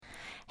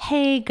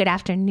Hey, good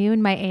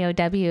afternoon, my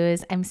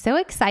AOWs. I'm so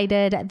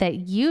excited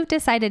that you've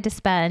decided to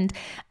spend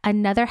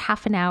another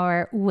half an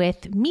hour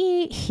with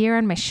me here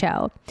on my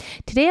show.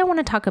 Today, I want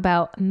to talk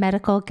about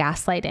medical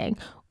gaslighting,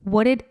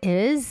 what it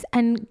is,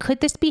 and could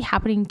this be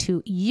happening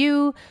to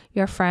you,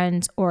 your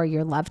friends, or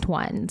your loved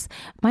ones?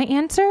 My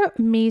answer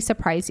may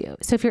surprise you.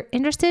 So if you're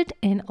interested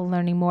in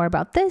learning more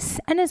about this,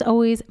 and as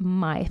always,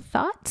 my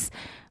thoughts,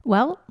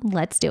 well,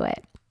 let's do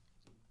it.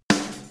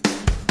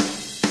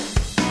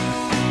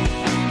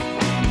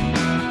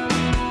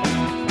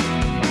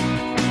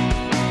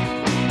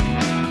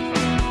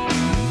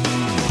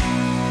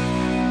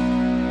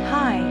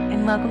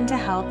 Welcome to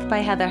Health by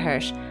Heather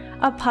Hirsch,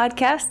 a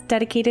podcast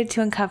dedicated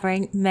to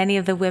uncovering many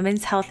of the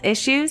women's health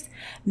issues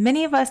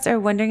many of us are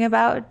wondering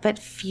about, but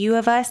few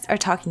of us are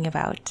talking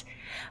about.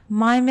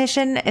 My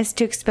mission is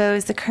to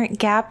expose the current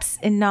gaps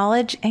in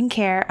knowledge and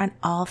care on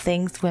all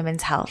things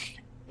women's health.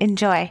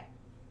 Enjoy.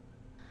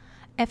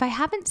 If I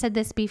haven't said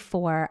this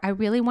before, I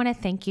really want to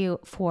thank you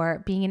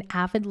for being an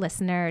avid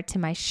listener to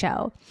my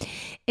show.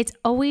 It's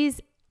always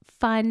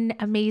fun,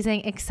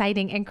 amazing,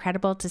 exciting,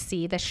 incredible to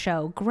see the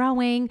show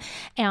growing.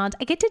 And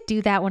I get to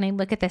do that when I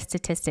look at the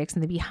statistics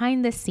and the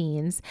behind the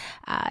scenes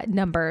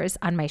numbers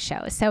on my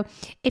show. So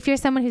if you're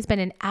someone who's been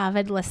an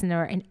avid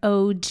listener, an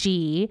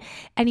OG,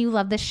 and you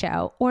love the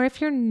show, or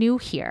if you're new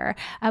here,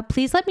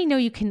 please let me know.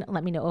 You can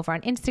let me know over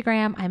on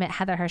Instagram. I'm at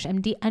Heather Hirsch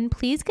MD, and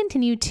please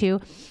continue to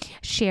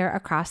share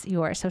across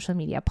your social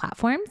media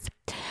platforms.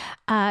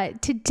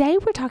 Today,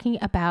 we're talking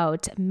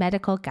about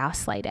medical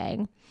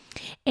gaslighting.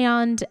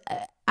 And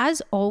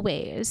as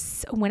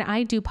always, when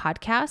I do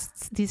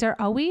podcasts, these are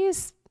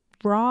always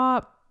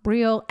raw,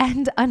 real,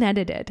 and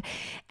unedited.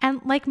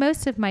 And like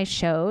most of my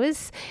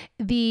shows,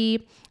 the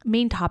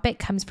main topic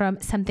comes from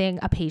something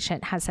a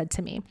patient has said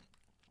to me.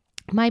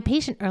 My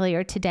patient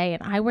earlier today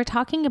and I were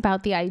talking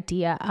about the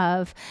idea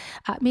of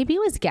maybe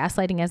it was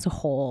gaslighting as a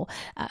whole,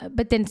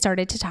 but then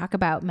started to talk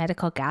about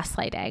medical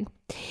gaslighting.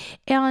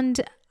 And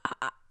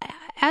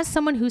as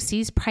someone who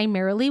sees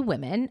primarily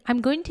women,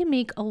 I'm going to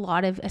make a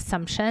lot of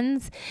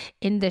assumptions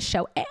in this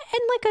show. And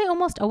like I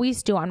almost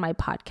always do on my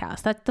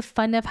podcast, that's the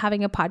fun of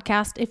having a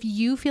podcast. If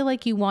you feel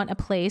like you want a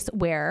place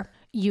where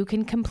you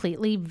can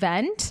completely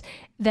vent,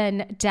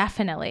 then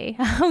definitely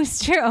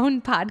host your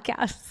own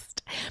podcast.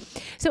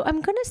 So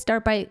I'm going to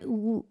start by,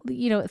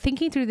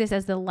 thinking through this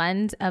as the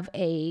lens of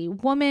a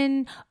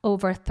woman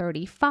over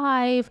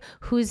 35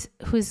 who's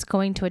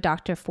going to a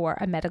doctor for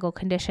a medical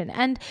condition.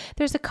 And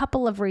there's a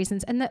couple of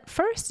reasons. And the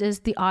first is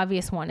the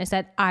obvious one is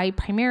that I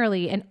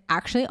primarily, and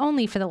actually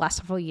only for the last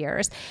several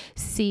years,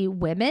 see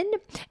women.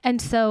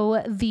 And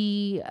so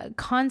the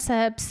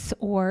concepts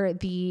or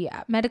the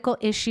medical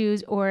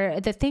issues or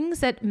the things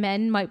that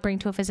men might bring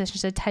to a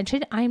physician's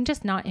attention, I'm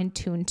just not in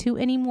tune to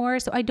anymore.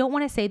 So I don't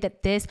want to say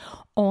that this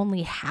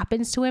only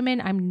happens to women.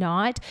 I'm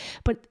not,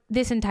 but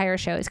this entire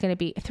show is going to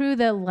be through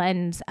the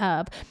lens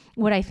of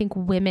what I think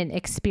women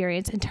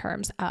experience in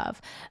terms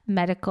of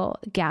medical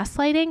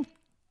gaslighting.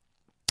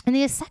 And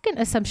the second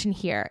assumption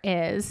here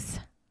is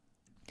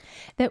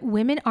that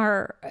women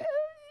are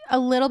a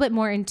little bit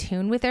more in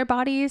tune with their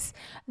bodies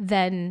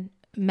than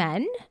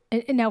men.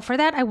 Now for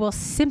that, I will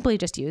simply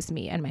just use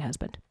me and my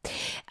husband.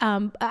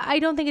 I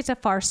don't think it's a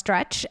far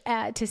stretch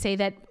to say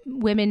that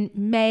women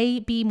may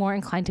be more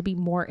inclined to be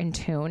more in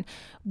tune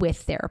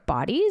with their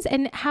bodies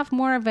and have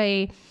more of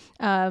a,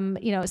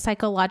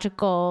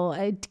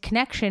 psychological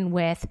connection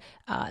with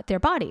their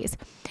bodies.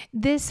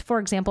 This, for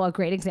example, a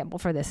great example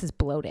for this is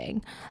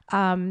bloating.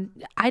 Have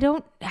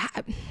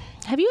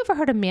you ever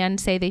heard a man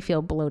say they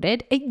feel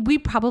bloated? We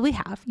probably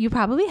have. You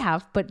probably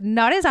have, but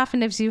not as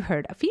often as you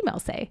heard a female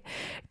say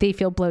they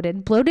feel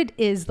bloated. Bloated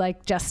is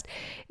like just,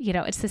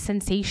 it's the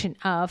sensation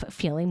of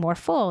feeling more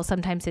full.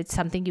 Sometimes it's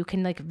something you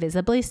can like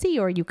visibly see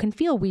or you can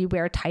feel. We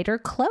wear tighter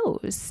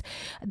clothes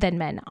than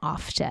men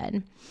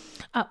often.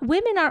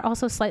 Women are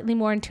also slightly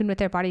more in tune with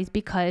their bodies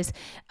because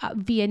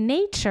via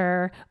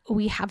nature,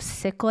 we have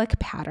cyclic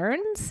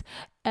patterns,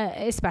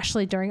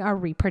 especially during our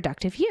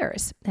reproductive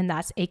years, and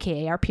that's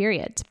AKA our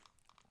periods.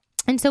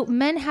 And so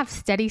men have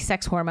steady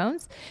sex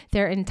hormones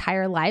their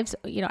entire lives,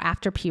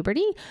 after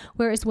puberty,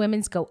 whereas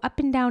women's go up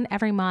and down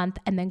every month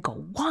and then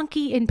go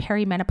wonky in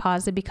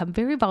perimenopause and become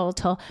very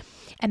volatile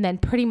and then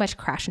pretty much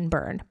crash and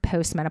burn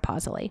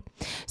postmenopausally.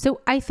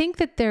 So I think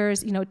that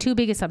there's, two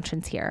big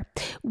assumptions here.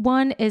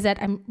 One is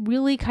that I'm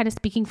really kind of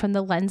speaking from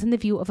the lens and the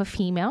view of a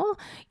female,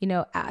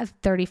 at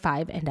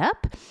 35 and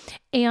up,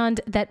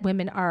 and that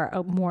women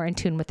are more in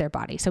tune with their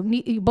body. So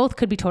you both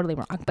could be totally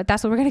wrong, but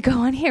that's what we're going to go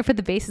on here for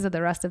the basis of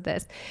the rest of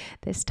this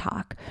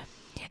talk.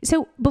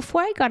 So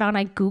before I got on,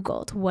 I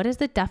Googled what is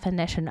the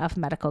definition of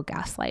medical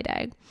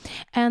gaslighting?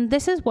 And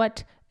this is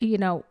what,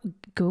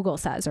 Google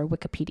says, or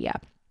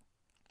Wikipedia.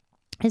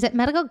 Is that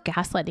medical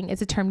gaslighting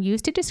is a term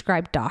used to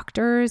describe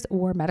doctors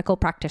or medical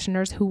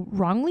practitioners who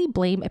wrongly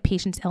blame a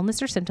patient's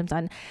illness or symptoms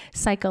on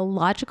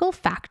psychological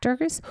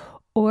factors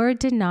or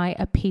deny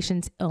a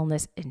patient's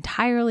illness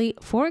entirely.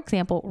 For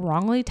example,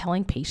 wrongly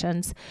telling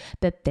patients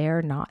that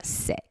they're not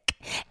sick.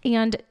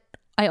 And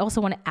I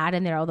also want to add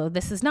in there, although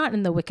this is not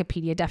in the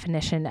Wikipedia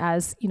definition,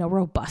 as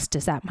robust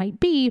as that might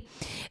be,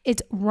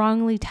 it's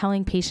wrongly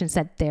telling patients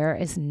that there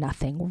is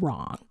nothing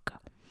wrong.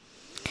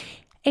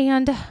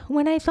 And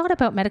when I thought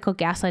about medical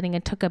gaslighting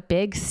and took a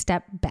big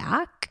step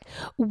back,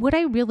 what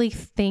I really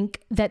think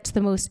that's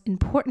the most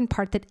important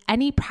part that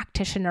any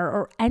practitioner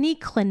or any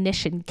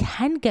clinician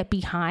can get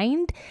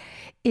behind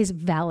is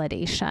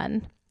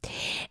validation.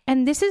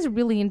 And this is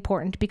really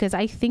important because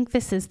I think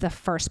this is the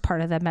first part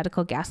of the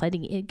medical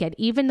gaslighting. Again,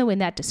 even though in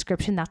that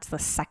description, that's the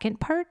second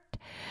part.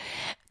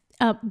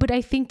 But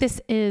I think this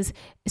is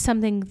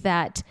something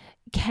that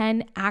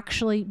can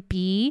actually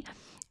be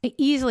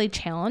easily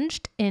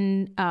challenged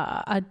in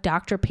a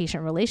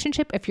doctor-patient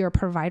relationship. If you're a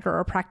provider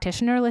or a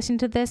practitioner listening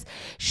to this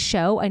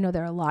show, I know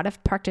there are a lot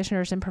of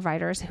practitioners and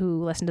providers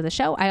who listen to the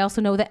show. I also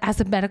know that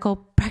as a medical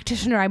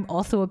practitioner, I'm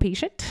also a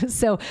patient.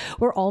 So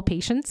we're all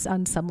patients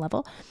on some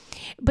level.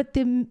 But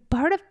the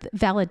part of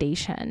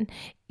validation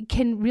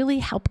can really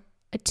help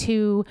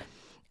to,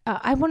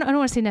 I don't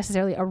want to say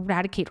necessarily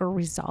eradicate or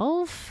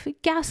resolve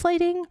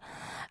gaslighting,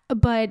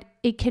 but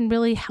it can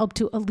really help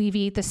to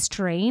alleviate the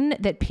strain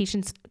that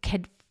patients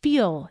can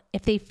feel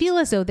if they feel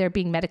as though they're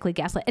being medically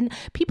gaslit. And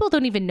people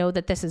don't even know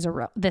that this is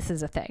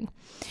a thing.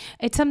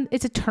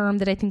 It's a term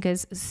that I think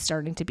is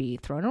starting to be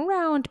thrown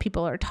around.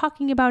 People are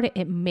talking about it.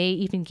 It may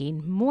even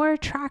gain more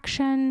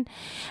traction.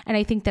 And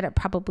I think that it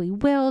probably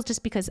will,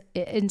 just because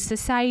in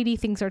society,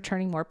 things are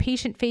turning more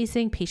patient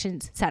facing.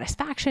 Patient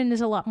satisfaction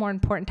is a lot more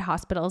important to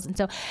hospitals. And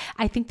so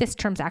I think this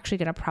term's actually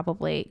going to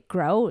probably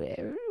grow,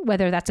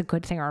 whether that's a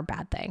good thing or a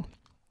bad thing.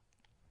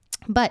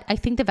 But I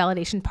think the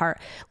validation part,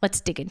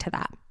 let's dig into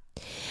that.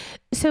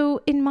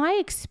 So in my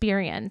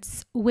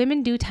experience,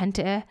 women do tend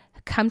to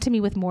come to me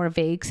with more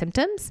vague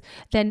symptoms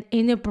than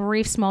in a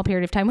brief, small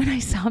period of time when I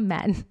saw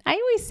men. I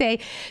always say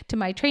to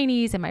my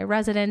trainees and my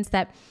residents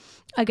that,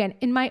 again,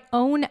 in my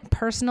own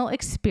personal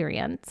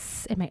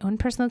experience,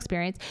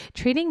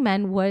 treating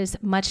men was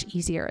much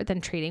easier than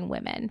treating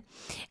women.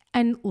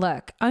 And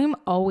look, I'm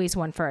always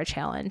one for a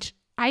challenge.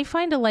 I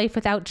find a life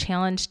without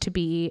challenge to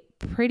be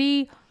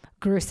pretty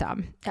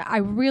gruesome. I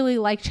really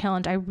like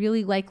challenge. I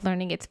really like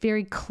learning. It's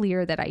very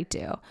clear that I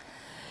do.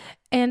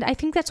 And I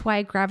think that's why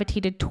I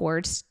gravitated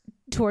towards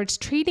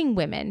treating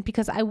women,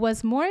 because I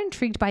was more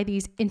intrigued by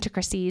these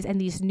intricacies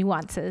and these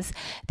nuances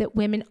that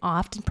women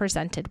often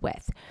presented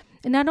with.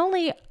 And not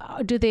only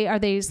are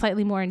they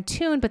slightly more in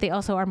tune, but they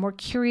also are more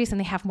curious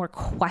and they have more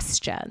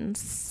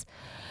questions.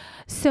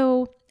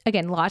 So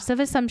again, lots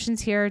of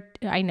assumptions here.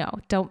 I know,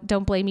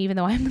 don't blame me, even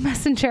though I'm the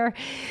messenger,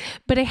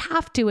 but I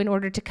have to in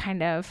order to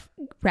kind of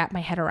wrap my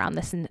head around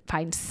this and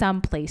find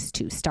some place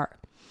to start.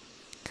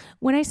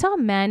 When I saw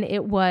men,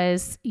 it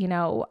was,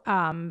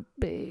 okay,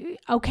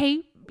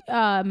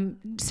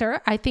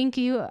 sir, I think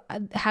you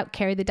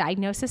carry the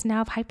diagnosis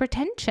now of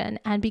hypertension.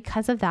 And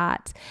because of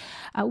that,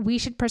 we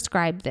should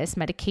prescribe this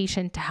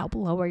medication to help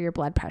lower your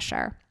blood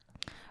pressure.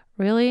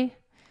 Really?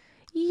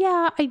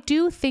 Yeah, I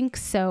do think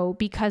so,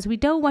 because we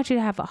don't want you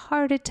to have a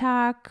heart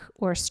attack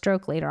or a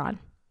stroke later on.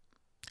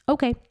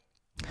 Okay.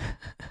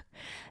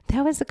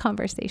 That was the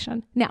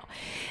conversation. Now,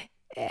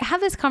 have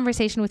this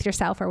conversation with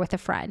yourself or with a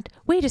friend.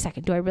 Wait a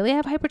second. Do I really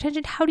have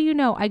hypertension? How do you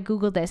know? I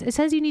Googled this. It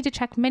says you need to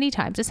check many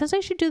times. It says I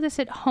should do this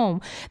at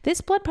home. This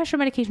blood pressure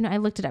medication, I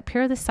looked it up.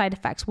 Here are the side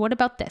effects. What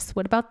about this?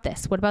 What about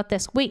this? What about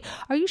this? Wait,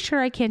 are you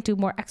sure I can't do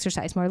more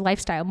exercise, more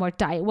lifestyle, more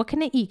diet? What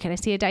can I eat? Can I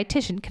see a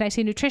dietitian? Can I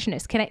see a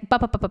nutritionist? Can I...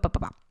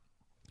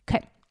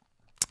 Okay.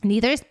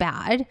 Neither is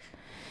bad.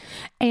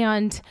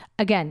 And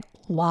again,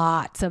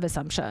 lots of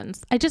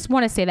assumptions. I just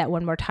want to say that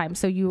one more time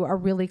so you are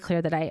really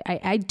clear that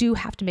I do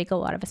have to make a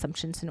lot of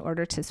assumptions in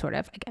order to sort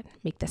of, again,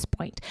 make this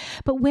point.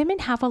 But women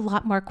have a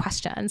lot more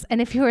questions.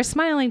 And if you were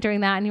smiling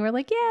during that and you were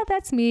like, yeah,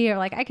 that's me, or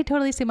like, I could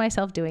totally see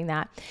myself doing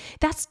that,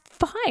 that's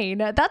fine.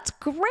 That's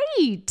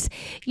great.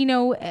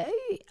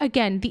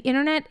 Again, the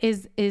internet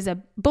is a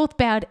both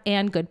bad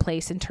and good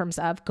place in terms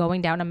of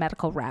going down a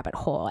medical rabbit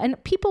hole.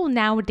 And people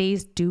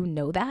nowadays do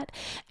know that.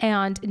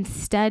 And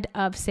instead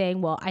of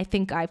saying, well, I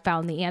think I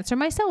found the answer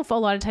myself, a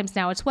lot of times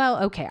now it's,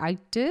 well, okay, I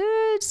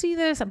did see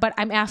this, but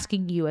I'm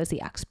asking you as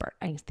the expert.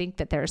 I think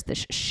that there's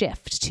this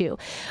shift too.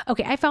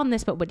 Okay, I found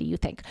this, but what do you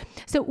think?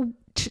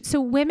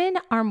 So women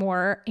are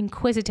more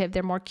inquisitive,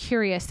 they're more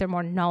curious, they're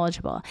more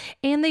knowledgeable,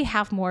 and they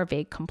have more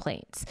vague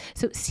complaints.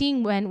 So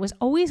seeing men was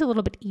always a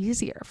little bit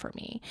easier for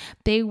me.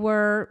 They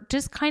were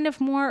just kind of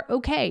more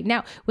okay.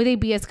 Now, would they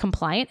be as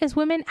compliant as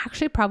women?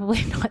 Actually,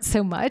 probably not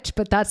so much,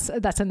 but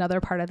that's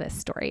another part of this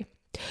story.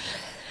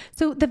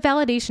 So the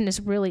validation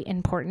is really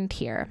important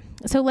here.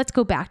 So let's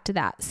go back to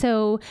that.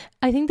 So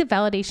I think the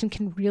validation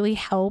can really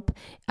help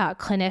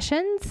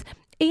clinicians.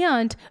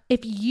 And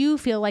if you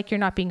feel like you're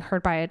not being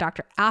heard by a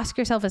doctor, ask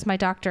yourself, as my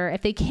doctor,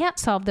 if they can't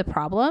solve the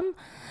problem,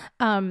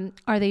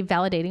 are they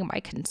validating my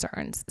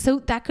concerns? So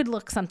that could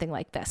look something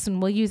like this.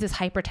 And we'll use this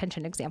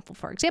hypertension example,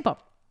 for example.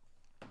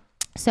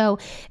 So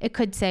it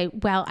could say,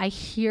 well, I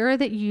hear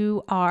that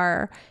you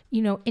are,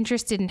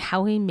 interested in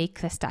how we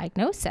make this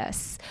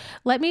diagnosis.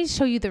 Let me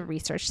show you the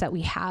research that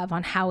we have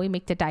on how we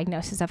make the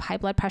diagnosis of high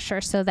blood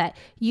pressure so that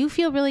you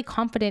feel really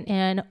confident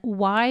in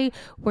why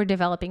we're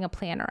developing a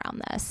plan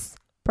around this,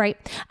 right?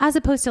 As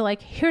opposed to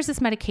like, here's this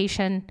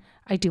medication,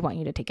 I do want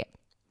you to take it.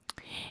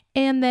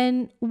 And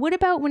then what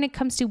about when it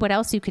comes to what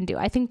else you can do?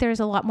 I think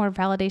there's a lot more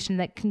validation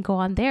that can go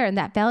on there. And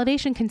that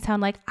validation can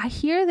sound like, I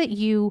hear that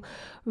you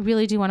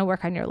really do want to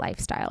work on your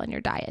lifestyle and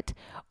your diet.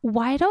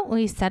 Why don't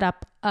we set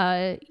up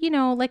a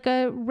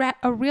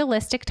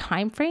realistic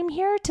time frame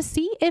here to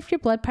see if your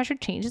blood pressure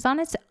changes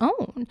on its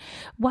own?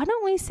 Why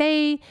don't we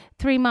say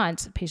 3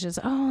 months? Patients,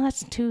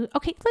 that's too,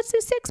 okay, let's do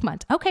 6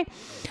 months. Okay,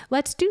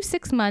 let's do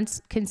 6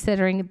 months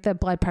considering the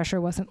blood pressure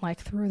wasn't like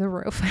through the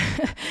roof.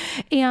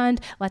 And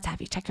let's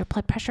have you check your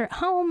blood pressure at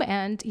home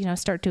and,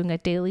 start doing a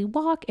daily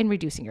walk and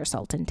reducing your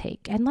salt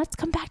intake. And let's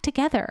come back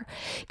together.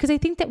 Because I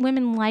think that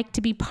women like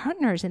to be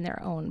partners in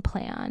their own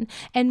plan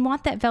and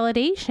want that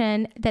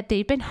validation that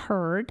they've been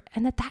heard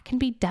and that can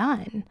be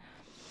done.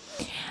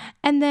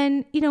 And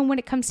then, when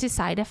it comes to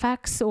side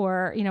effects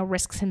or,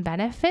 risks and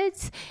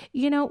benefits,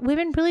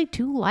 women really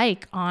do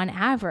like, on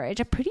average,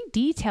 a pretty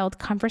detailed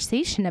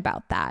conversation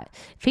about that.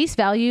 Face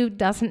value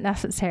doesn't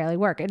necessarily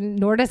work, and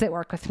nor does it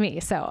work with me.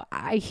 So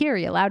I hear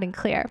you loud and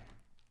clear.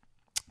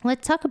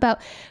 Let's talk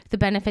about the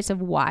benefits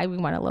of why we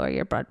want to lower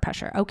your blood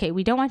pressure. Okay,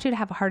 we don't want you to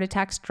have a heart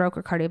attack, stroke,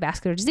 or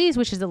cardiovascular disease,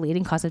 which is the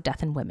leading cause of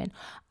death in women.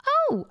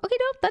 Oh, okay,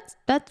 no,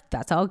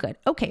 that's all good.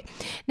 Okay,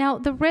 now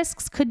the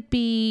risks could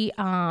be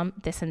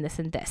this and this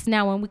and this.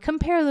 Now, when we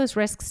compare those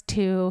risks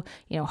to,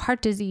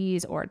 heart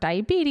disease or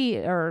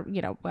diabetes or,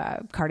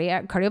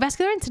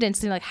 cardiovascular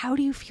incidents, like, how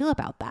do you feel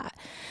about that?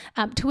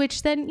 To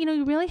which then,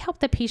 you really help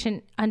the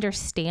patient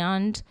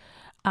understand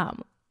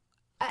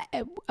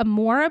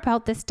more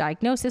about this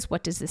diagnosis.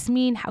 What does this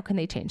mean? How can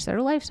they change their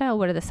lifestyle?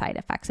 What are the side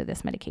effects of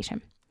this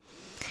medication?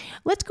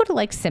 Let's go to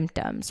like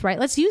symptoms, right?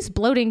 Let's use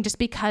bloating just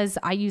because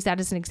I use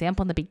that as an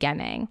example in the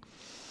beginning.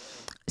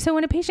 So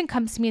when a patient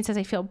comes to me and says,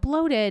 I feel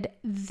bloated,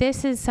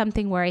 this is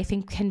something where I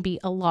think can be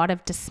a lot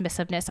of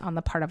dismissiveness on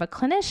the part of a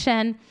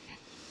clinician.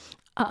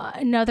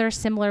 Another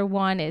similar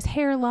one is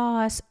hair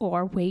loss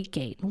or weight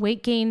gain.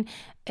 Weight gain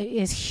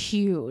is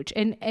huge.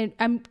 And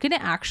I'm going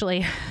to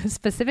actually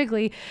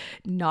specifically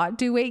not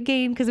do weight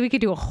gain because we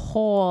could do a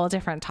whole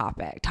different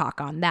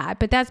talk on that.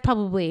 But that's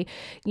probably,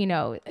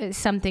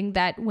 something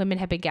that women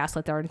have been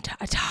gaslit their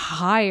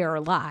entire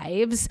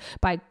lives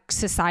by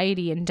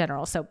society in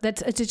general. So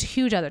it's a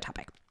huge other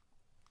topic.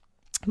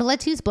 But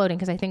let's use bloating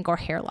because I think, or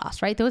hair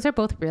loss, right? Those are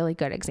both really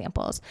good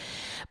examples.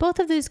 Both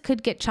of these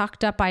could get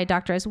chalked up by a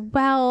doctor as,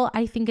 well,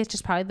 I think it's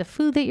just probably the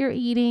food that you're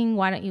eating.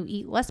 Why don't you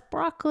eat less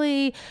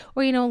broccoli?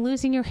 Or,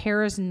 losing your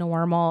hair is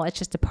normal. It's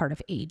just a part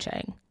of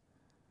aging.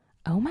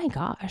 Oh my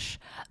gosh.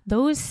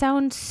 Those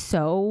sound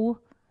so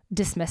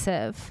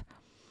dismissive.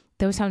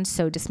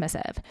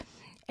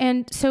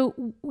 And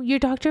so your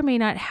doctor may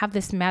not have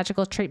this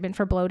magical treatment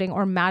for bloating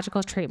or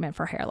magical treatment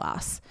for hair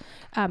loss.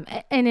 And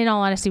in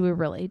all honesty, we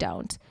really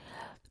don't.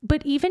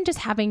 But even just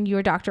having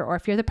your doctor, or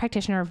if you're the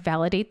practitioner,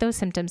 validate those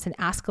symptoms and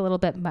ask a little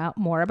bit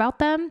more about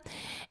them,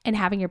 and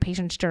having your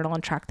patients journal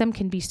and track them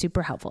can be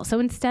super helpful.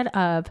 So instead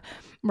of,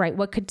 right,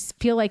 what could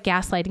feel like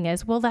gaslighting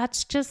is, well,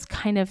 that's just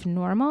kind of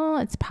normal.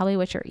 It's probably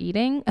what you're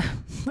eating.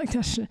 Like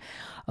that's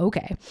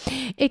okay.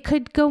 It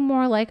could go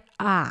more like,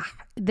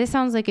 this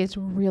sounds like it's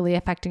really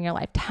affecting your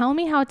life. Tell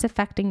me how it's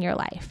affecting your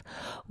life.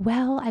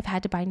 Well, I've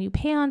had to buy new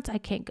pants.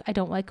 I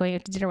don't like going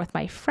out to dinner with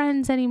my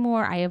friends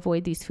anymore. I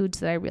avoid these foods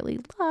that I really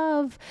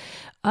love.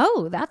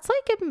 Oh, that's a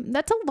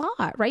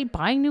lot, right?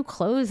 Buying new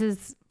clothes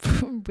is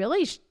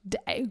really,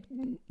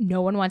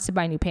 no one wants to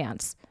buy new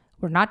pants.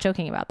 We're not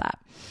joking about that.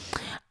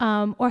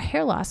 Or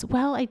hair loss.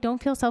 Well, I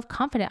don't feel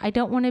self-confident. I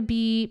don't want to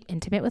be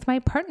intimate with my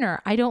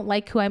partner. I don't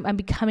like who I'm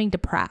becoming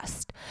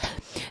depressed.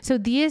 So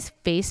these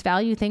face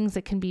value things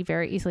that can be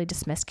very easily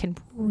dismissed can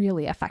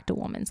really affect a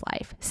woman's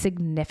life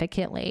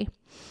significantly.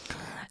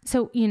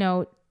 So,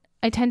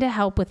 I tend to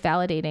help with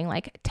validating,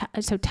 like,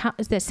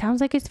 this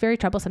sounds like it's very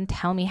troublesome.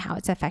 Tell me how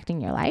it's affecting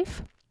your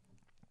life.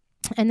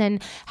 And then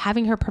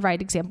having her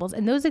provide examples.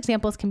 And those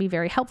examples can be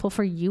very helpful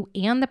for you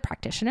and the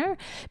practitioner,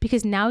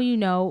 because now you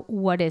know,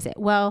 what is it?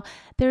 Well,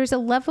 there's a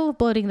level of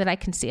bloating that I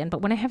can stand,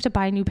 but when I have to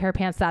buy a new pair of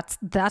pants,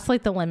 that's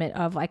like the limit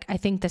of, like, I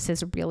think this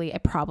is really a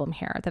problem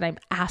here that I'm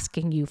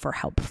asking you for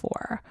help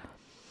for.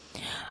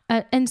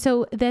 And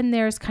so then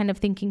there's kind of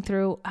thinking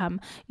through,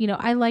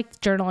 I like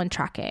journal and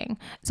tracking.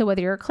 So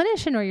whether you're a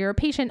clinician or you're a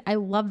patient, I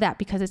love that,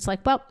 because it's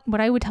like, well, what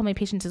I would tell my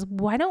patients is,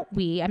 why don't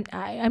we,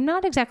 I'm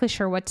not exactly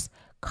sure what's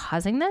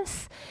causing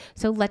this?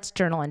 So let's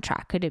journal and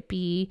track. Could it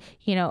be,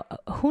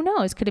 who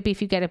knows? Could it be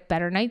if you get a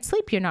better night's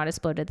sleep, you're not as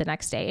bloated the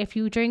next day? If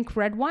you drink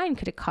red wine,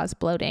 could it cause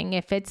bloating?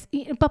 If it's,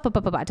 it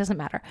doesn't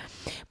matter.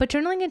 But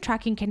journaling and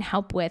tracking can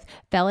help with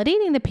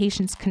validating the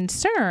patient's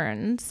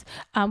concerns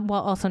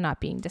while also not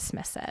being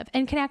dismissive,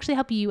 and can actually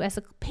help you as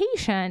a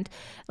patient,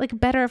 like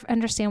better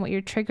understand what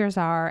your triggers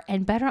are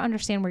and better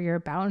understand where your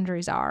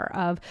boundaries are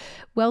of,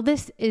 well,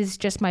 this is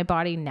just my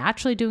body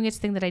naturally doing its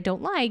thing that I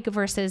don't like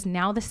versus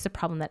now this is a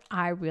problem that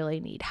I really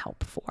need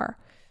help for.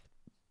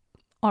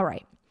 All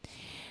right.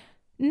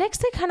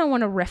 Next, I kind of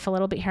want to riff a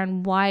little bit here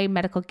on why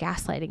medical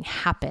gaslighting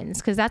happens,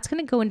 because that's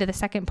going to go into the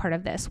second part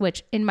of this,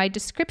 which in my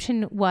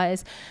description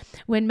was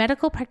when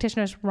medical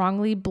practitioners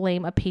wrongly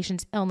blame a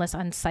patient's illness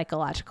on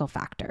psychological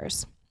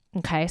factors.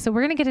 Okay, so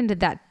we're going to get into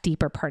that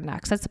deeper part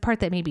next. That's the part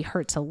that maybe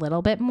hurts a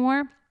little bit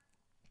more.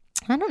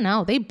 I don't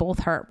know. They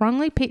both hurt.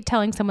 Wrongly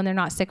telling someone they're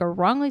not sick or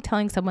wrongly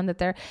telling someone that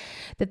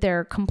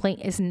their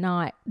complaint is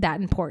not that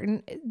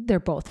important.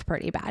 They're both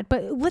pretty bad.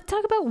 But let's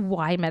talk about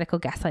why medical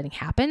gaslighting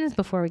happens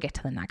before we get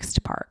to the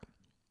next part.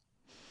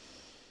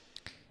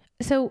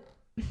 So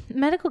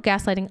medical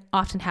gaslighting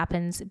often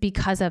happens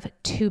because of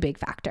two big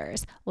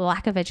factors: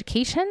 lack of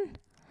education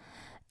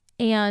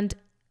and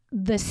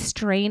the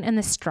strain and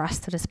the stress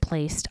that is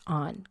placed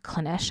on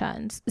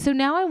clinicians. So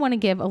now I want to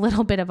give a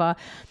little bit of a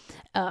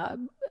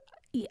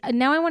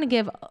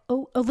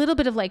little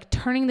bit of like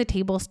turning the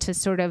tables to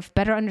sort of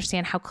better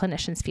understand how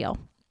clinicians feel,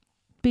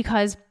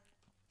 because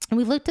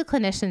we look to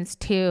clinicians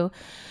to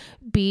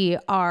be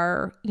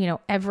our,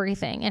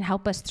 everything and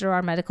help us through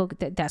our medical.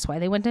 That's why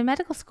they went to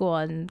medical school.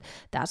 And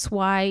that's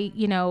why,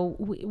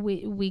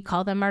 we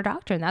call them our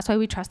doctor, and that's why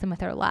we trust them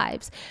with our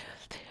lives.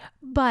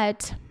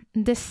 But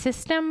this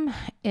system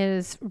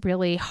is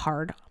really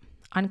hard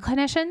on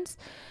clinicians,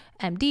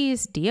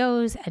 MDs,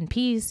 DOs,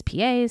 NPs,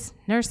 PAs,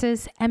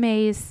 nurses,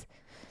 MAs.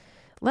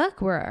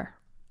 Look, we're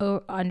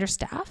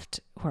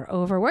understaffed, we're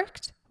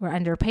overworked, we're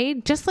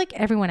underpaid, just like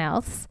everyone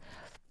else.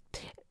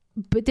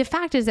 But the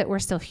fact is that we're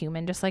still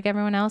human, just like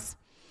everyone else.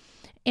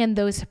 And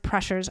those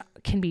pressures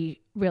can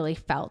be really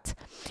felt.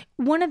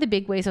 One of the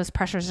big ways those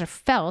pressures are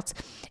felt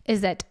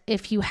is that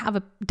if you have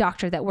a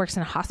doctor that works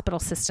in a hospital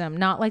system,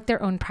 not like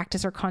their own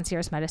practice or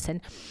concierge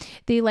medicine,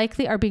 they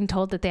likely are being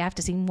told that they have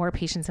to see more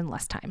patients in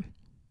less time.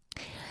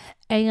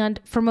 And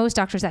for most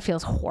doctors, that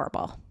feels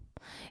horrible.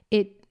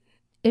 It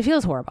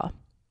feels horrible.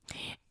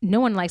 No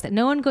one likes that.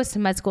 No one goes to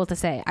med school to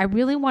say, I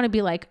really want to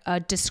be like a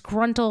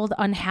disgruntled,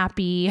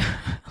 unhappy,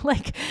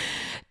 like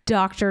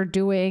doctor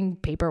doing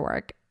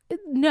paperwork.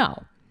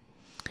 No.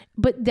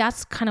 But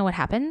that's kind of what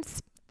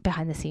happens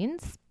behind the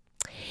scenes.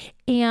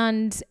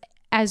 And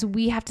as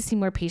we have to see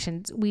more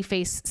patients, we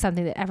face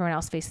something that everyone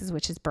else faces,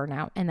 which is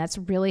burnout. And that's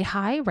really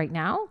high right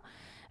now.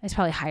 It's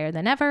probably higher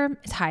than ever.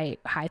 It's high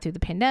through the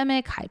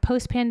pandemic, high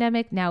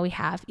post-pandemic. Now we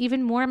have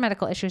even more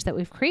medical issues that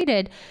we've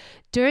created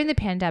during the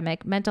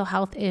pandemic: mental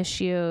health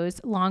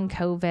issues, long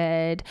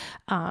COVID,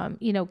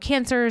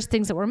 cancers,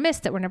 things that were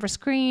missed, that were never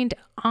screened,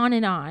 on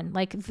and on.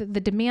 Like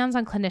the demands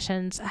on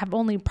clinicians have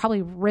only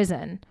probably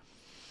risen.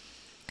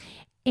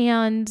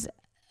 And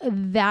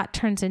that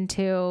turns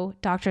into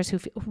doctors who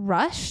feel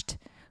rushed,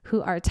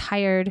 who are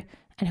tired,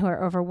 and who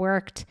are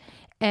overworked.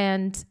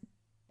 And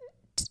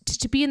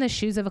to be in the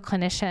shoes of a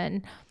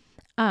clinician,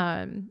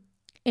 and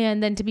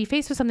then to be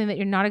faced with something that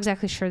you're not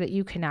exactly sure that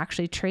you can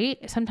actually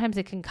treat, sometimes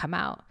it can come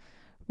out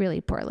really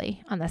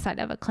poorly on the side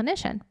of a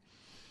clinician.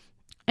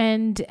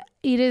 And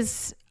it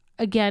is,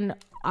 again,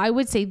 I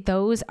would say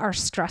those are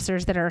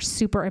stressors that are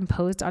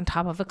superimposed on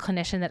top of a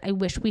clinician that I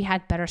wish we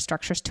had better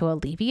structures to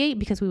alleviate,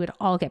 because we would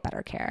all get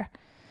better care.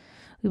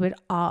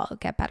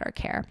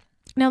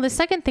 Now, the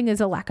second thing is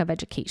a lack of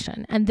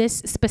education. And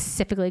this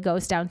specifically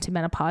goes down to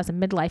menopause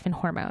and midlife and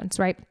hormones,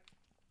 right?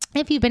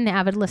 If you've been an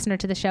avid listener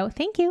to the show,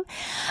 thank you.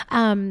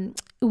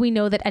 We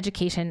know that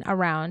education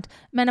around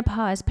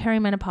menopause,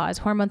 perimenopause,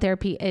 hormone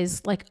therapy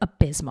is like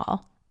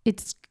abysmal.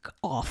 It's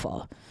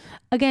awful.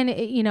 Again,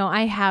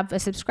 I have a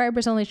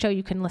subscribers only show.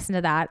 You can listen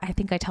to that. I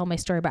think I tell my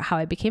story about how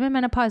I became a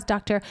menopause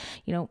doctor.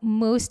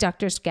 Most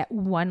doctors get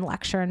one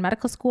lecture in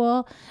medical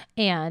school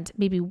and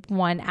maybe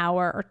 1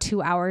 hour or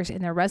 2 hours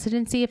in their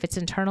residency if it's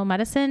internal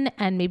medicine,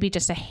 and maybe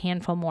just a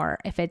handful more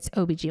if it's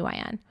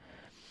OBGYN.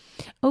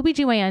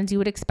 OBGYNs you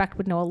would expect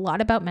would know a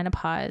lot about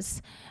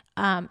menopause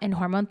and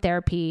hormone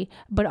therapy,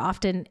 but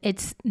often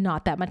it's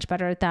not that much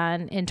better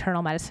than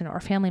internal medicine or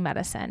family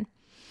medicine.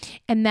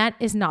 And that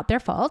is not their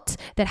fault.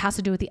 That has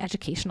to do with the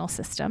educational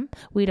system.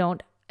 We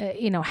don't,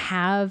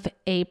 have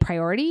a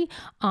priority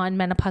on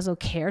menopausal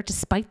care,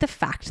 despite the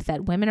fact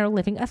that women are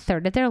living a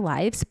third of their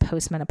lives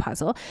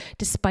postmenopausal,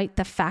 despite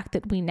the fact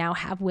that we now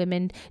have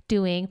women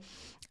doing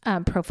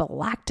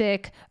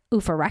prophylactic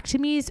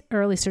oophorectomies,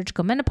 early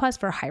surgical menopause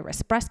for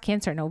high-risk breast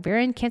cancer and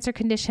ovarian cancer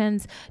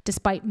conditions,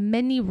 despite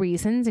many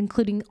reasons,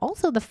 including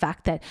also the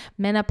fact that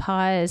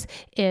menopause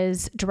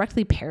is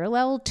directly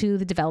parallel to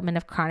the development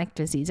of chronic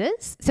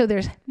diseases. So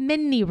there's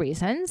many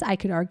reasons I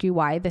could argue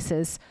why this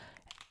is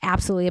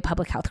absolutely a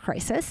public health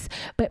crisis.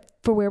 But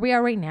for where we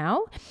are right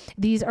now,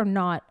 these are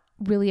not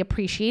really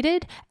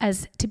appreciated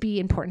as to be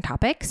important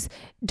topics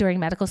during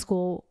medical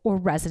school or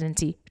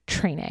residency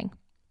training.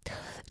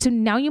 So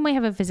now you might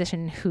have a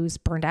physician who's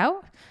burned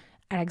out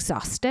and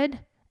exhausted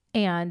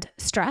and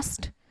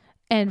stressed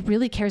and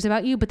really cares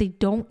about you, but they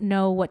don't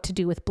know what to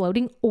do with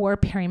bloating or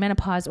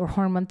perimenopause or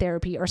hormone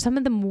therapy or some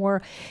of the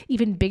more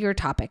even bigger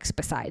topics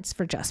besides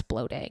for just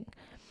bloating.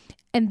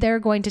 And they're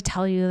going to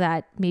tell you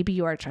that maybe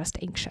you are just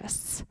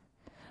anxious.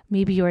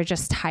 Maybe you are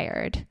just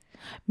tired.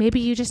 Maybe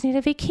you just need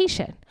a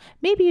vacation.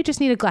 Maybe you just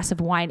need a glass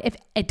of wine. If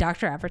a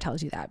doctor ever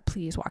tells you that,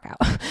 please walk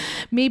out.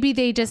 Maybe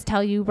they just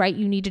tell you, right,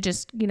 you need to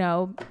just,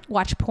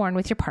 watch porn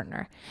with your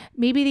partner.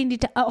 Maybe they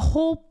need a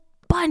whole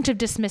bunch of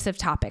dismissive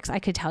topics. I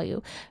could tell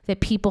you that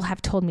people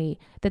have told me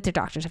that their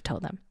doctors have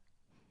told them.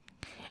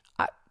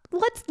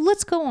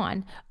 Let's go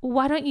on.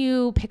 Why don't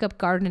you pick up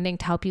gardening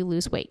to help you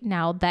lose weight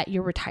now that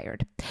you're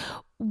retired?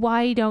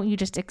 Why don't you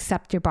just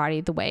accept your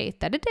body the way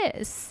that it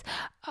is?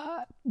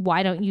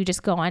 Why don't you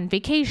just go on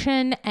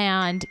vacation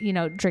and,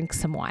 drink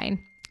some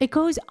wine? It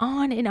goes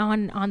on and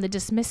on. The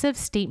dismissive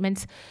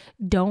statements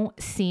don't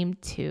seem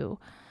to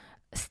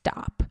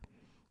stop.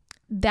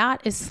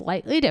 That is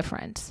slightly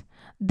different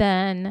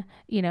than,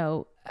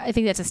 I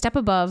think that's a step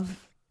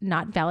above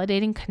not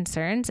validating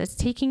concerns. It's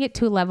taking it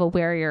to a level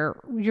where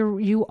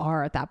you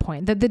are at that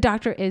point. The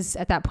doctor is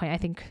at that point. I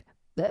think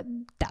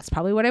that's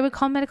probably what I would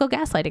call medical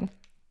gaslighting.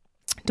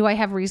 Do I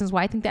have reasons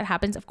why I think that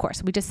happens? Of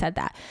course. We just said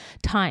that.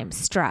 Time,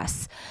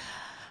 stress,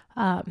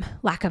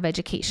 lack of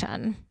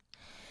education.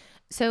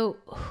 So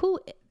who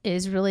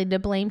is really to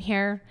blame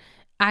here?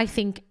 I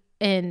think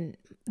in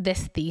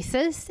this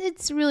thesis,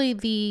 it's really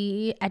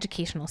the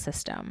educational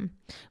system,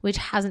 which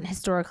hasn't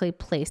historically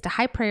placed a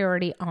high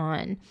priority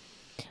on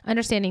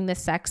understanding the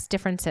sex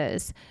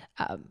differences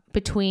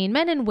between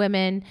men and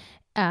women,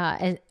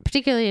 and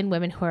particularly in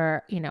women who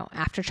are,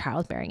 after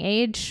childbearing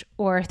age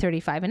or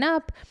 35 and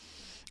up,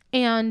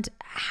 and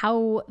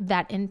how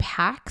that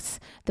impacts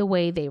the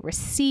way they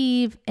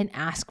receive and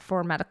ask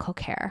for medical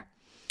care.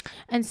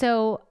 And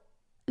so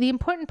the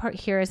important part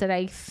here is that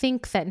I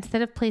think that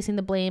instead of placing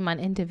the blame on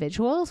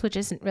individuals, which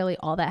isn't really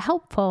all that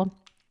helpful,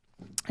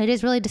 it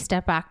is really to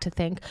step back to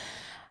think,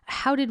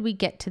 how did we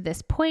get to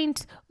this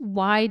point?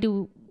 Why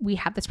do we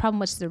have this problem?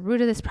 What's the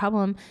root of this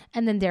problem?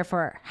 And then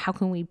therefore, how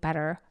can we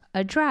better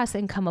address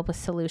and come up with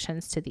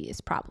solutions to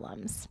these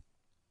problems?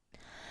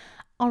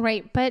 All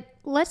right, but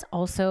let's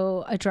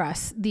also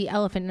address the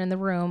elephant in the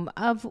room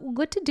of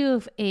what to do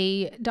if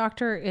a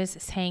doctor is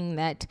saying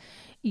that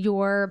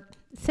your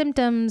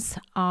symptoms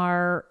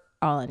are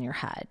all in your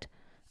head.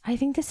 I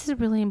think this is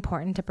really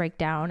important to break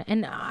down.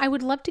 And I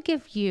would love to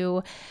give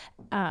you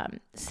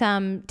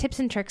some tips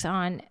and tricks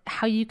on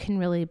how you can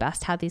really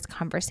best have these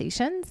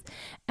conversations.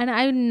 And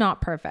I'm not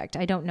perfect.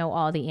 I don't know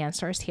all the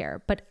answers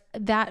here, but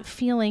that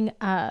feeling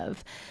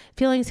of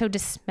feeling so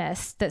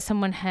dismissed that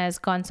someone has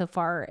gone so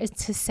far is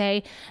to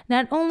say,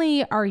 not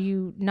only are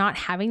you not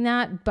having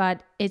that,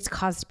 but it's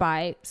caused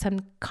by some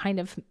kind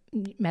of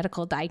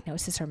medical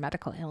diagnosis or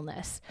medical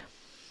illness.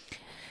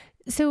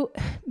 So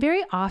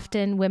very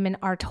often women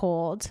are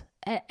told,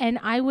 and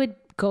I would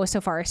go so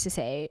far as to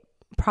say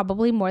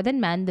probably more than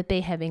men, that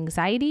they have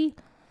anxiety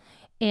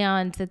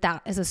and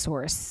that is a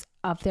source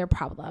of their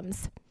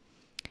problems.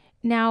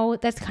 Now,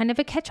 that's kind of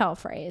a catch-all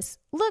phrase.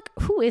 Look,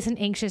 who isn't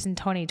anxious in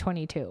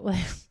 2022? We're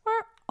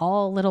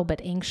all a little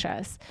bit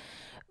anxious.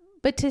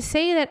 But to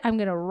say that I'm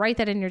going to write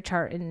that in your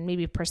chart and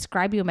maybe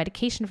prescribe you a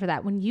medication for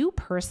that, when you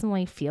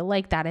personally feel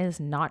like that is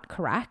not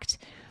correct,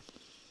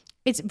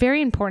 it's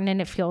very important and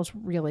it feels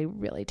really,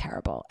 really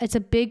terrible. It's a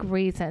big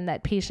reason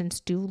that patients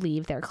do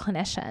leave their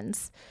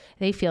clinicians.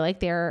 They feel like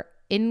they're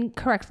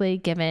incorrectly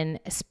given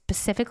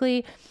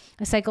specifically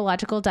a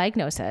psychological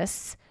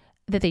diagnosis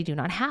that they do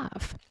not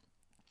have.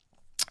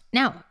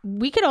 Now,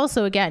 we could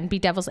also, again, be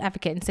devil's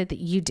advocate and say that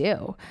you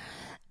do.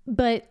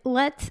 But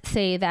let's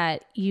say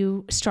that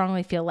you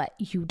strongly feel that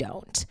you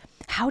don't.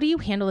 How do you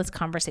handle this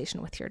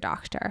conversation with your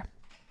doctor?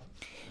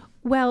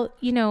 Well,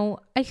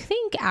 I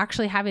think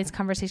actually having this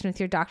conversation with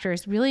your doctor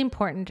is really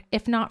important,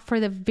 if not for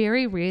the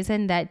very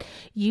reason that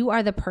you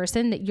are the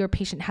person that your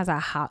patient has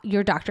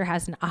your doctor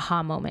has an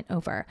aha moment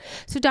over.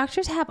 So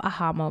doctors have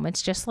aha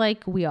moments just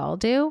like we all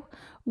do,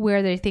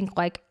 where they think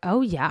like,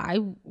 oh yeah, I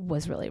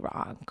was really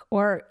wrong,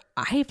 or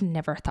I've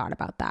never thought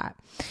about that.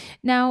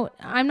 Now,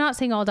 I'm not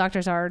saying all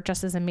doctors are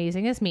just as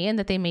amazing as me and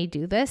that they may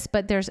do this,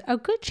 but there's a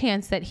good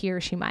chance that he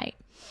or she might.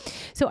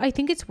 So I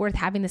think it's worth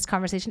having this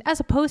conversation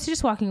as opposed to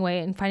just walking away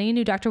and finding a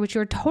new doctor, which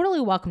you're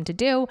totally welcome to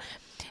do.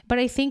 But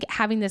I think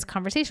having this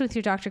conversation with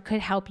your doctor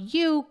could help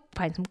you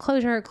find some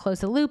closure,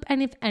 close the loop,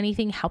 and if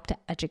anything, help to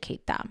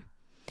educate them.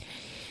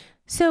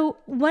 So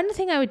one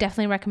thing I would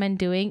definitely recommend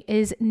doing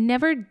is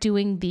never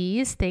doing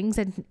these things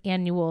in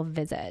annual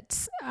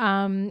visits.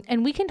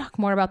 And we can talk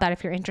more about that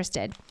if you're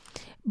interested.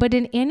 But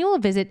an annual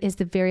visit is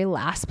the very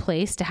last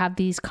place to have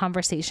these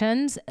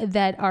conversations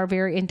that are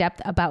very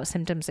in-depth about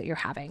symptoms that you're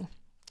having.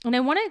 And I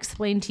want to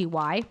explain to you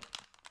why.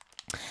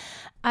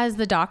 As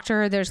the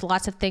doctor, there's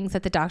lots of things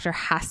that the doctor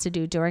has to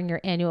do during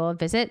your annual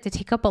visit to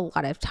take up a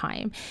lot of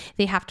time.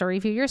 They have to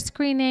review your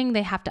screening.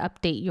 They have to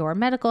update your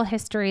medical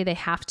history. They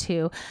have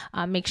to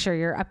make sure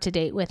you're up to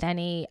date with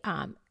any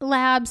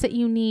labs that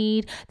you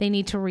need. They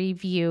need to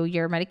review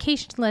your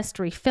medication list,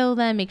 refill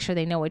them, make sure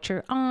they know what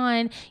you're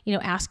on,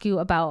 ask you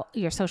about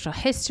your social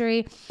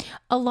history.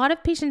 A lot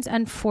of patients,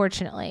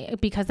 unfortunately,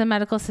 because the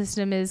medical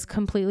system is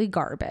completely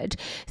garbage,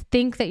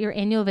 think that your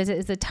annual visit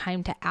is the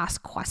time to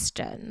ask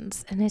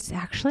questions. And it's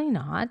actually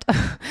not.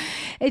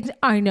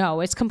 I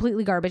know it's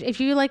completely garbage. If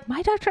you're like,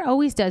 my doctor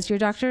always does, your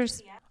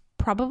doctor's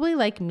probably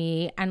like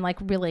me and like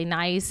really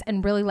nice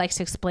and really likes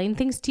to explain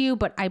things to you,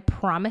 but I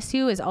promise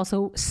you is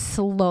also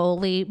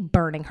slowly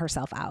burning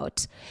herself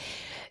out.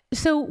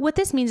 So what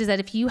this means is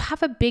that if you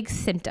have a big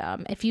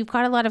symptom, if you've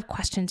got a lot of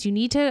questions, you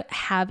need to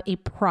have a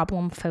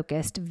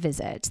problem-focused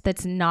visit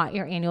that's not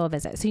your annual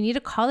visit. So you need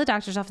to call the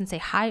doctor's office and say,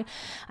 hi,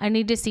 I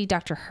need to see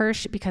Dr.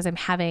 Hirsch because I'm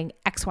having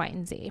X, Y,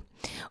 and Z.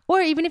 Or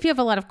even if you have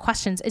a lot of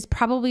questions, it's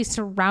probably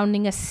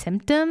surrounding a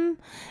symptom.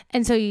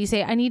 And so you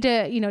say, I need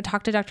to,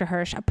 talk to Dr.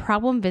 Hirsch, a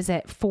problem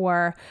visit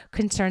for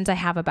concerns I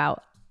have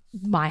about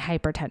my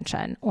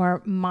hypertension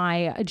or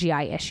my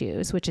GI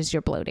issues, which is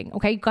your bloating.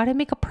 Okay. You got to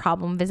make a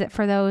problem visit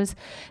for those.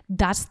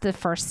 That's the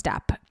first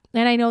step.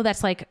 And I know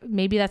that's like,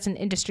 maybe that's an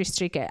industry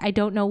secret. I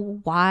don't know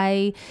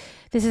why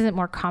this isn't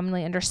more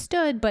commonly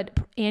understood, but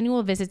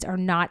annual visits are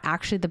not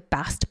actually the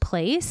best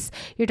place.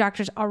 Your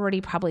doctor's already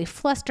probably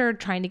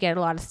flustered trying to get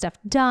a lot of stuff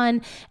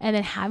done. And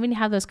then having to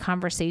have those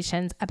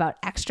conversations about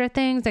extra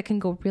things that can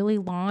go really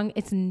long.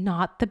 It's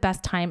not the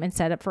best time and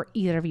setup for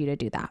either of you to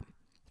do that.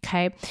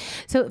 Okay.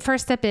 So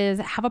first step is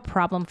have a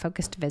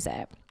problem-focused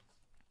visit.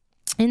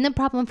 In the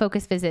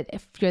problem-focused visit,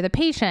 if you're the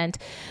patient,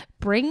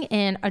 bring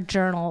in a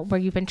journal where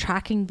you've been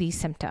tracking these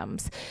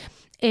symptoms.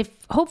 If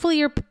hopefully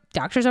your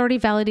doctor's already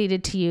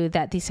validated to you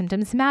that these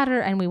symptoms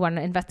matter and we want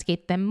to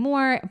investigate them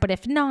more, but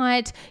if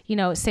not,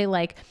 say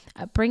like,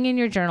 bring in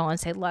your journal and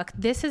say, look,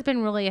 this has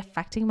been really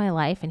affecting my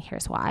life and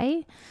here's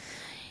why.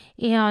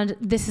 And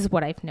this is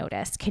what I've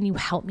noticed. Can you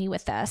help me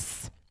with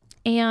this?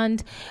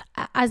 And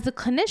as the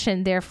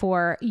clinician,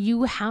 therefore,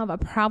 you have a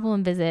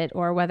problem visit,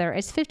 or whether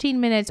it's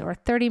 15 minutes or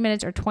 30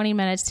 minutes or 20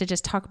 minutes to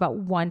just talk about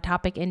one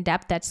topic in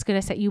depth, that's going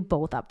to set you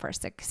both up for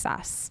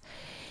success.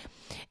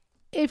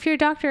 If your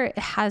doctor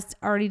has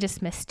already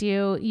dismissed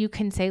you, you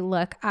can say,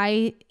 look,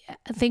 I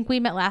think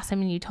we met last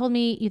time and you told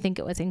me you think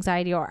it was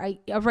anxiety, or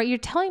you're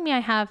telling me I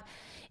have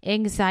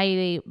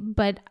anxiety,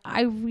 but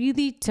I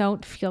really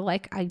don't feel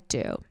like I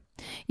do.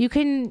 You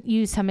can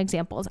use some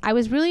examples. I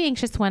was really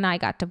anxious when I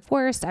got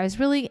divorced. I was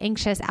really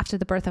anxious after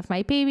the birth of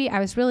my baby. I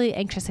was really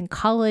anxious in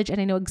college,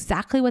 and I know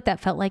exactly what that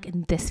felt like.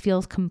 And this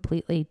feels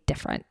completely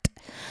different.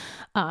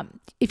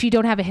 If you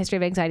don't have a history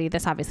of anxiety,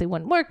 this obviously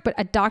wouldn't work, but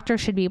a doctor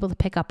should be able to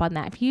pick up on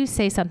that. If you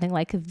say something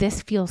like,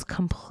 this feels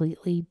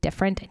completely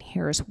different and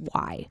here's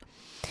why.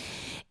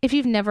 If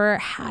you've never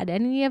had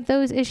any of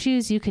those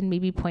issues, you can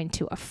maybe point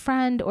to a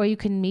friend, or you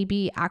can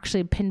maybe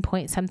actually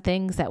pinpoint some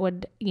things that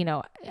would,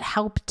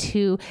 help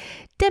to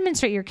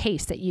demonstrate your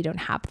case that you don't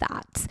have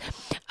that.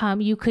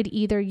 You could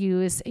either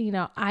use,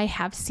 I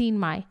have seen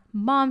my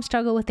mom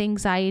struggle with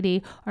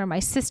anxiety, or my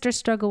sister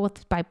struggle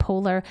with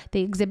bipolar. They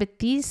exhibit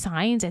these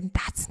signs, and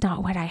that's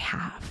not what I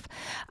have.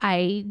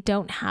 I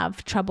don't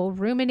have trouble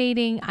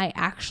ruminating. I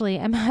actually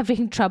am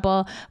having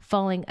trouble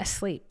falling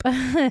asleep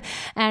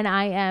and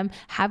I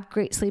have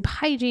great sleep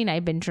hygiene.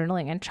 I've been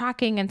journaling and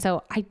tracking. And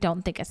so I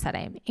don't think it's that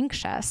I'm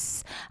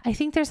anxious. I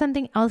think there's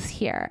something else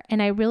here.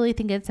 And I really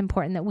think it's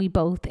important that we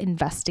both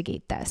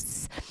investigate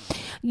this.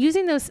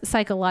 Using those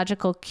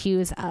psychological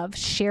cues of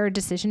shared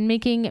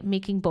decision-making,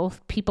 making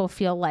both people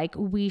feel like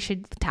we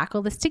should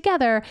tackle this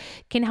together,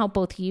 can help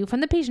both you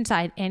from the patient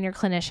side and your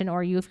clinician,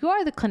 or you if you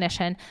are the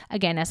clinician.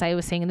 Again, as I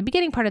was saying in the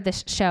beginning part of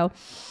this show,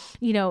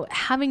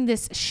 having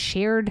this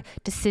shared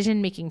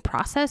decision-making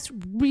process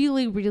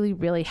really, really,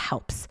 really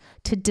helps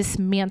to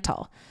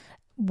dismantle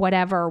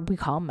whatever we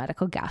call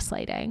medical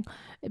gaslighting,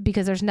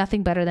 because there's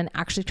nothing better than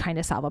actually trying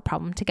to solve a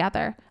problem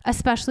together,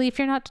 especially if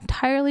you're not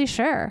entirely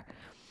sure.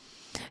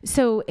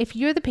 So if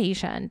you're the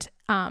patient,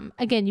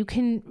 again, you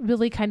can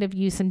really kind of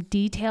use some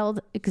detailed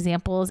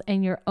examples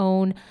in your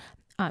own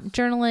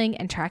journaling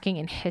and tracking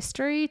and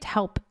history to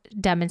help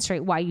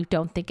demonstrate why you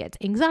don't think it's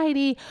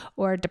anxiety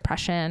or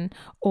depression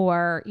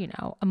or,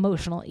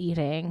 emotional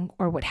eating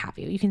or what have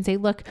you. You can say,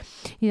 look,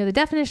 the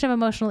definition of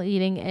emotional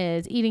eating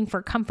is eating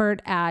for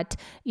comfort at,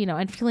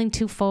 and feeling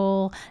too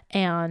full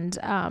and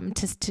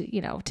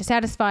to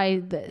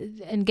satisfy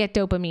and get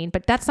dopamine.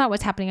 But that's not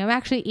what's happening. I'm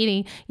actually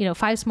eating,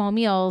 5 small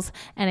meals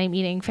and I'm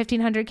eating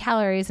 1,500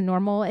 calories,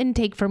 normal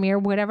intake for me or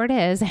whatever it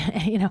is,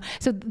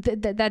 so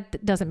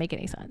that doesn't make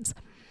any sense.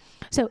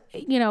 So,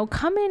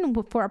 come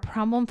in for a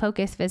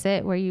problem-focused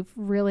visit where you've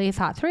really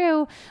thought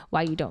through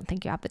why you don't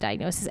think you have the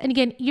diagnosis. And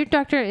again, your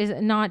doctor is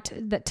not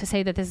to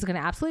say that this is going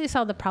to absolutely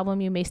solve the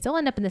problem. You may still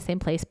end up in the same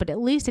place, but at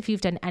least if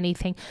you've done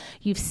anything,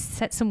 you've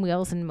set some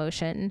wheels in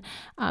motion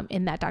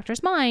in that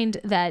doctor's mind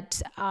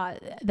that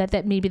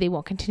maybe they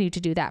won't continue to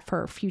do that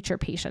for future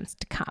patients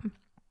to come.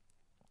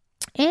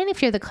 And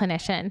if you're the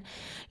clinician,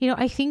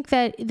 I think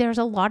that there's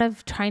a lot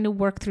of trying to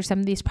work through some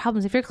of these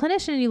problems. If you're a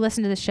clinician and you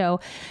listen to the show,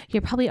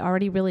 you're probably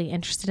already really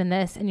interested in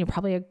this, and you're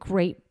probably a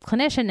great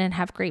clinician and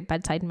have great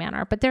bedside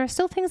manner, but there are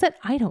still things that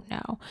I don't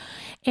know.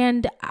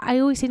 And I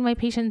always say to my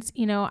patients,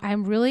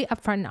 I'm really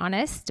upfront and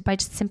honest by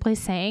just simply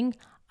saying,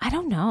 I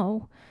don't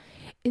know.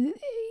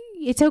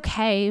 It's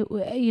okay.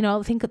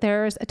 I think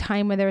there's a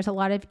time where there's a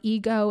lot of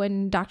ego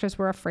and doctors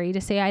were afraid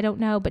to say, I don't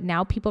know, but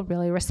now people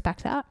really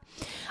respect that.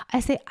 I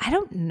say, I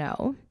don't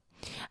know,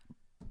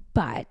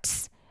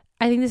 but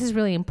I think this is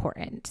really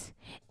important.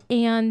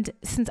 And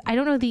since I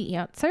don't know the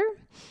answer,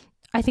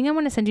 I think I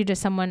want to send you to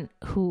someone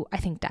who I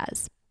think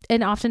does.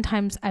 And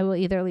oftentimes I will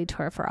either lead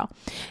to a referral.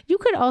 You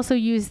could also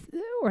use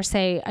or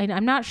say,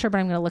 I'm not sure, but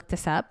I'm going to look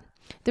this up.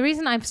 The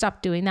reason I've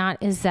stopped doing that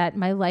is that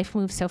my life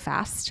moves so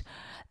fast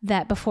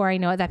that before I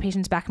know it, that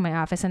patient's back in my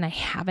office and I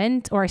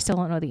haven't, or I still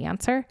don't know the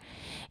answer.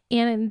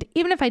 And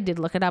even if I did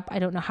look it up, I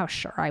don't know how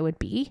sure I would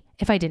be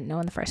if I didn't know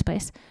in the first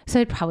place. So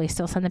I'd probably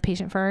still send the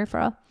patient for a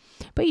referral,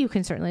 but you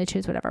can certainly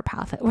choose whatever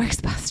path that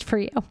works best for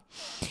you.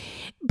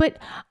 But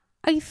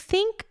I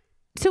think,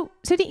 so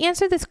to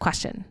answer this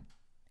question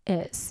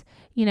is,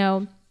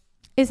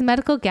 is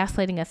medical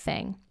gaslighting a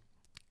thing?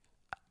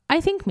 I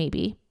think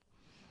maybe.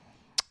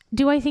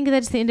 Do I think that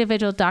it's the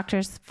individual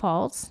doctor's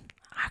fault?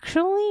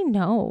 Actually,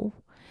 no.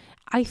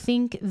 I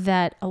think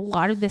that a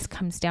lot of this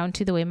comes down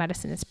to the way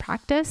medicine is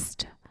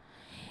practiced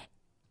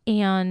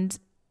and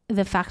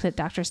the fact that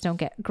doctors don't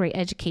get great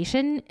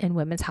education in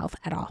women's health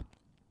at all.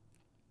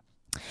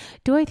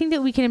 Do I think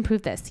that we can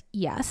improve this?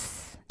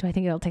 Yes. Do I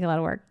think it'll take a lot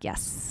of work?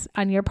 Yes.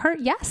 On your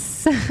part?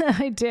 Yes,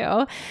 I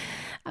do.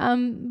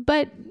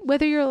 But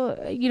whether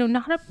you're,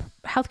 not a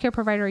healthcare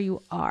provider,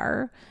 you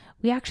are,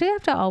 we actually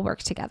have to all work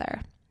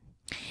together.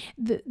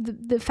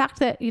 The fact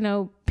that,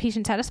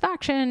 patient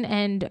satisfaction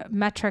and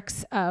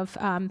metrics of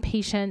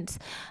patient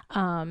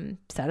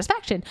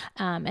satisfaction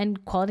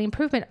and quality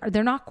improvement,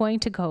 they're not going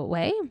to go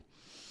away.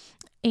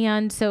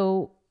 And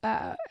so,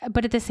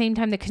 but at the same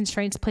time, the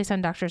constraints placed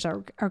on doctors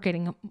are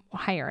getting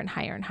higher and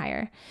higher and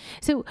higher.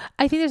 So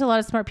I think there's a lot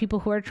of smart people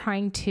who are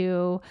trying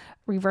to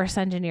reverse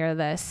engineer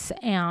this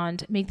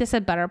and make this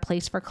a better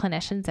place for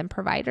clinicians and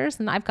providers.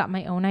 And I've got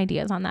my own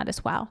ideas on that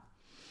as well.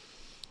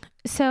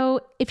 So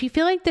if you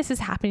feel like this is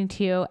happening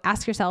to you,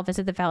 ask yourself, is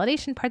it the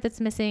validation part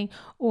that's missing,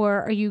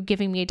 or are you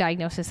giving me a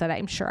diagnosis that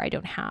I'm sure I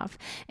don't have?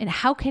 And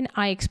how can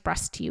I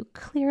express to you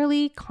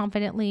clearly,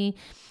 confidently,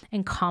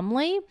 and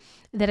calmly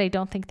that I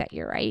don't think that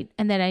you're right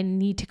and that I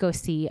need to go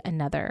seek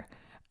another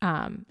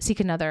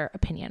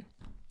opinion?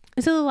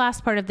 So the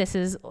last part of this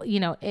is,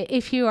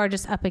 if you are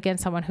just up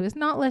against someone who is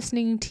not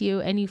listening to you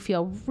and you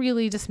feel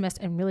really dismissed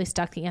and really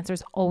stuck, the answer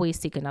is always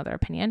seek another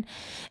opinion.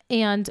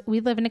 And we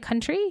live in a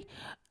country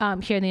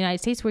here in the United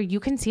States where you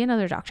can see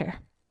another doctor.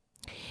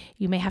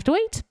 You may have to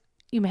wait.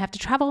 You may have to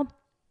travel.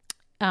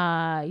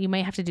 You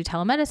may have to do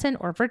telemedicine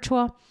or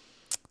virtual,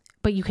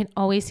 but you can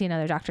always see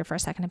another doctor for a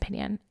second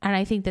opinion. And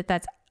I think that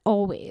that's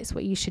always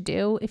what you should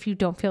do if you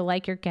don't feel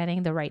like you're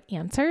getting the right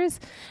answers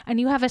and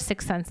you have a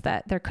sixth sense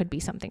that there could be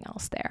something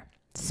else there,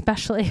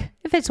 especially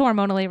if it's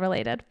hormonally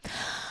related.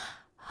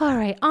 All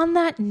right. On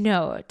that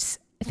note,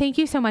 thank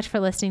you so much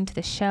for listening to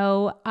the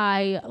show.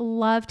 I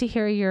love to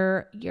hear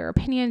your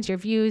opinions, your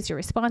views, your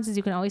responses.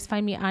 You can always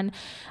find me on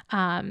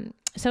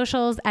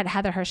socials at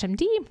Heather Hirsch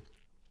MD.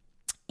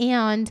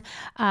 And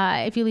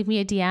if you leave me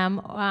a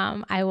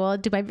DM, I will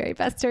do my very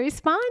best to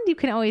respond. You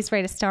can always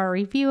write a star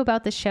review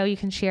about the show. You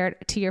can share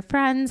it to your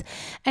friends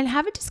and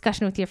have a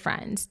discussion with your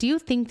friends. Do you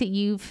think that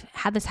you've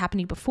had this happen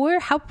to you before?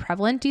 How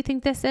prevalent do you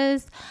think this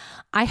is?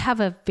 I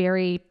have a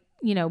very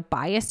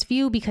biased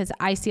view because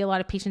I see a lot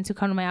of patients who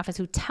come to my office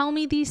who tell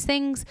me these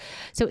things.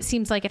 So it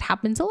seems like it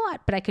happens a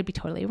lot, but I could be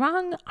totally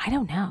wrong. I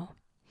don't know.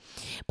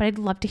 But I'd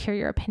love to hear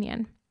your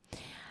opinion.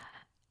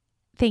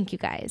 Thank you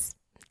guys.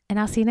 And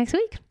I'll see you next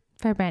week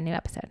for a brand new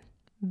episode.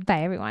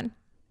 Bye, everyone.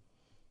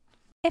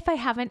 If I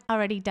haven't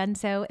already done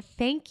so,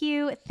 thank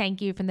you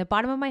from the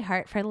bottom of my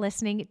heart for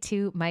listening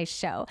to my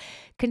show.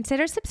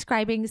 Consider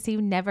subscribing so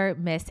you never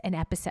miss an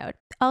episode.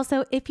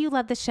 Also, if you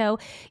love the show,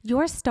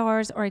 your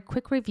stars or a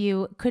quick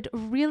review could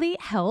really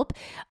help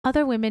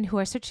other women who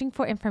are searching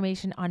for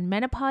information on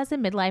menopause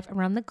and midlife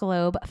around the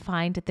globe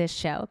find this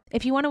show.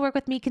 If you want to work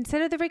with me,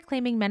 consider the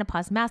Reclaiming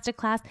Menopause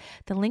Masterclass.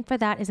 The link for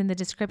that is in the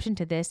description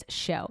to this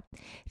show.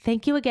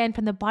 Thank you again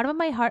from the bottom of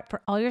my heart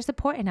for all your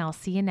support, and I'll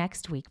see you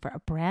next week for a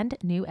brand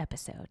new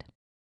episode.